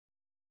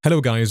Hello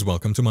guys,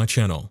 welcome to my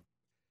channel.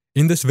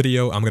 In this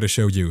video, I'm going to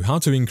show you how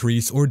to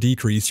increase or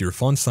decrease your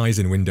font size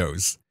in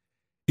Windows.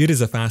 It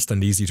is a fast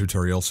and easy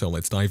tutorial, so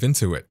let's dive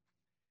into it.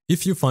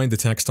 If you find the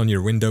text on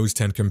your Windows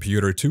 10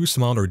 computer too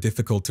small or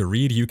difficult to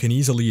read, you can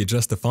easily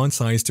adjust the font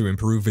size to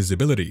improve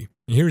visibility.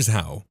 Here's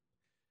how.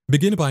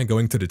 Begin by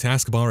going to the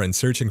taskbar and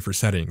searching for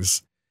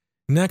Settings.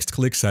 Next,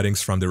 click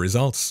Settings from the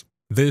results.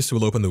 This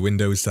will open the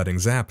Windows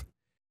Settings app.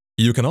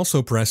 You can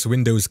also press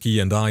Windows key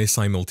and I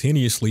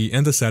simultaneously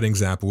and the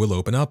Settings app will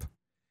open up.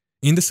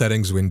 In the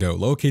Settings window,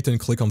 locate and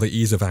click on the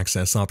Ease of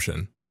Access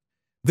option.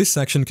 This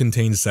section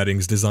contains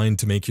settings designed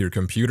to make your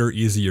computer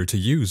easier to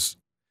use.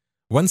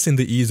 Once in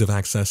the Ease of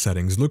Access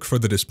settings, look for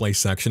the Display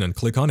section and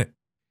click on it.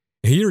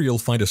 Here you'll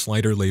find a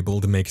slider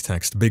labeled Make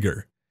Text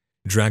Bigger.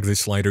 Drag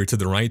this slider to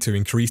the right to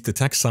increase the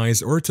text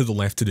size or to the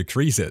left to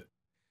decrease it.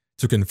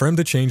 To confirm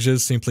the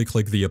changes, simply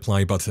click the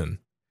Apply button.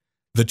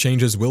 The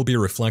changes will be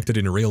reflected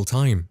in real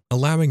time,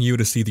 allowing you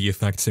to see the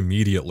effects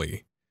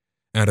immediately.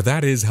 And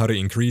that is how to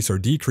increase or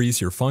decrease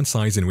your font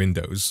size in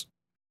Windows.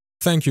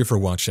 Thank you for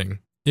watching.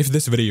 If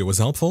this video was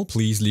helpful,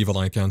 please leave a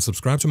like and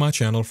subscribe to my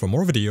channel for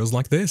more videos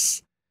like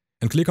this.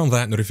 And click on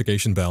that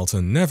notification bell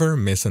to never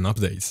miss an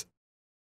update.